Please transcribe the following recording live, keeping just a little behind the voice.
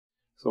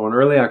So in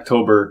early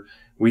October,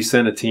 we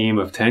sent a team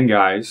of 10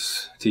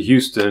 guys to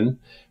Houston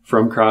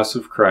from Cross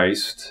of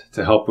Christ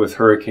to help with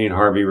Hurricane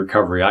Harvey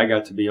recovery. I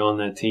got to be on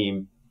that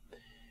team.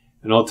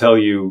 And I'll tell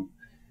you,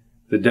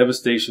 the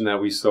devastation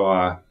that we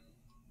saw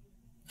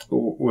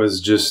was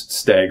just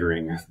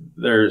staggering.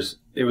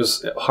 It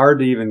was hard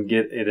to even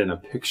get it in a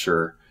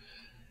picture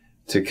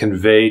to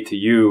convey to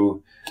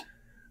you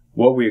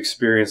what we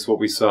experienced, what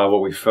we saw,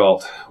 what we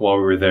felt while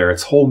we were there.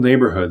 It's whole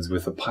neighborhoods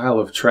with a pile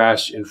of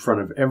trash in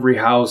front of every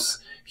house,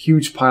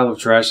 huge pile of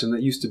trash, and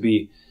that used to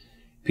be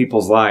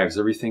people's lives,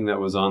 everything that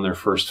was on their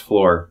first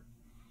floor.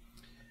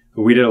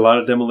 We did a lot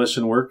of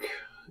demolition work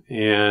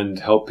and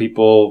helped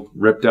people,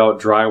 ripped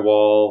out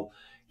drywall,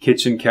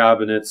 kitchen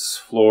cabinets,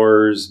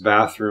 floors,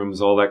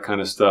 bathrooms, all that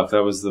kind of stuff.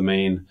 That was the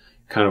main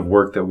kind of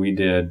work that we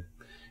did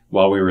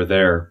while we were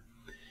there.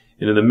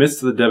 And in the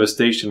midst of the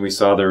devastation, we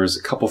saw there was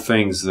a couple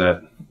things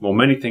that, well,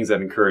 many things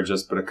that encouraged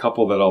us, but a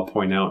couple that I'll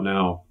point out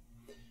now.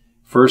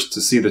 First,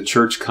 to see the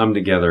church come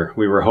together.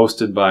 We were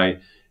hosted by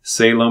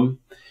Salem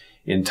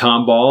in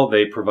Tomball.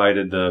 They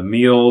provided the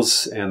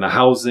meals and the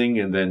housing,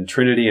 and then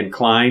Trinity and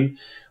Klein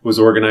was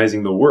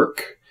organizing the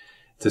work.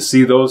 To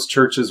see those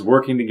churches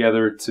working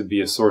together to be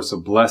a source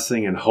of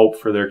blessing and hope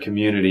for their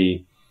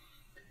community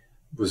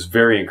was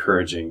very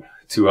encouraging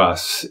to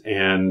us.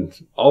 And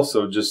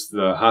also just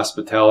the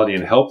hospitality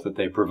and help that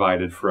they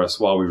provided for us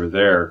while we were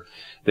there.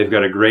 They've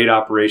got a great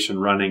operation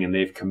running, and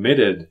they've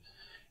committed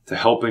to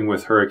helping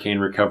with hurricane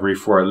recovery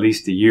for at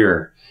least a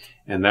year.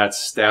 And that's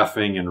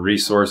staffing and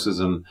resources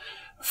and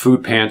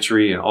food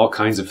pantry and all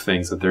kinds of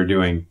things that they're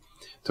doing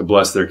to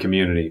bless their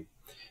community.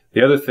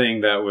 The other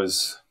thing that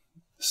was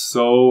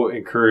so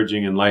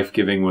encouraging and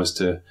life-giving was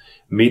to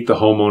meet the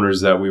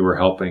homeowners that we were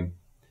helping,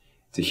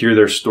 to hear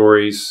their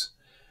stories.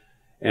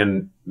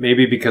 And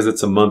maybe because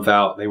it's a month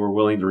out, they were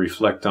willing to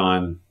reflect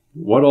on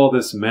what all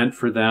this meant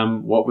for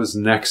them, what was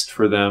next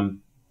for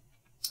them,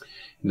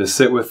 and to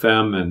sit with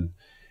them and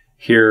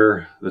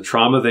hear the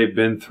trauma they've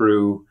been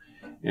through,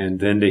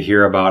 and then to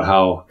hear about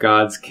how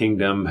God's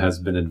kingdom has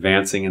been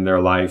advancing in their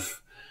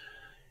life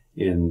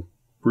in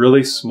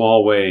really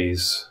small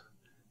ways.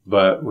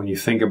 But when you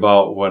think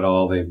about what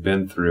all they've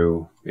been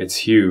through, it's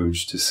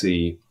huge to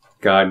see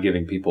God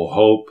giving people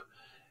hope,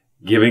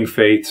 giving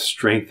faith,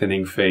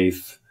 strengthening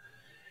faith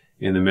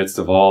in the midst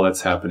of all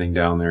that's happening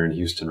down there in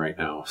Houston right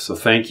now. So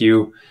thank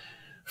you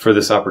for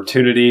this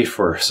opportunity,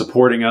 for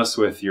supporting us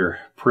with your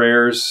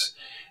prayers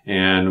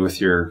and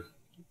with your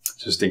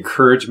just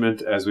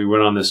encouragement as we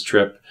went on this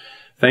trip.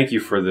 Thank you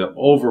for the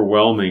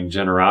overwhelming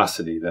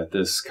generosity that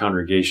this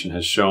congregation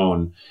has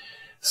shown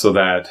so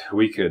that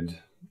we could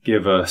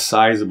give a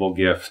sizable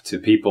gift to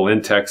people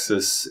in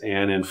Texas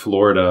and in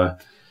Florida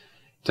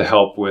to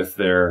help with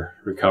their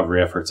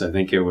recovery efforts. I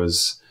think it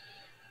was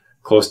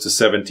close to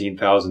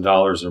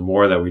 $17,000 or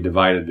more that we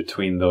divided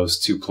between those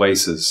two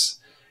places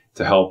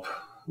to help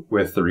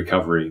with the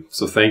recovery.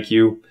 So thank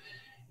you.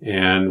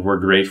 And we're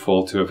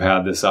grateful to have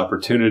had this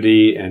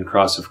opportunity and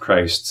Cross of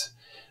Christ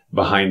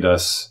behind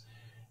us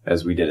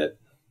as we did it.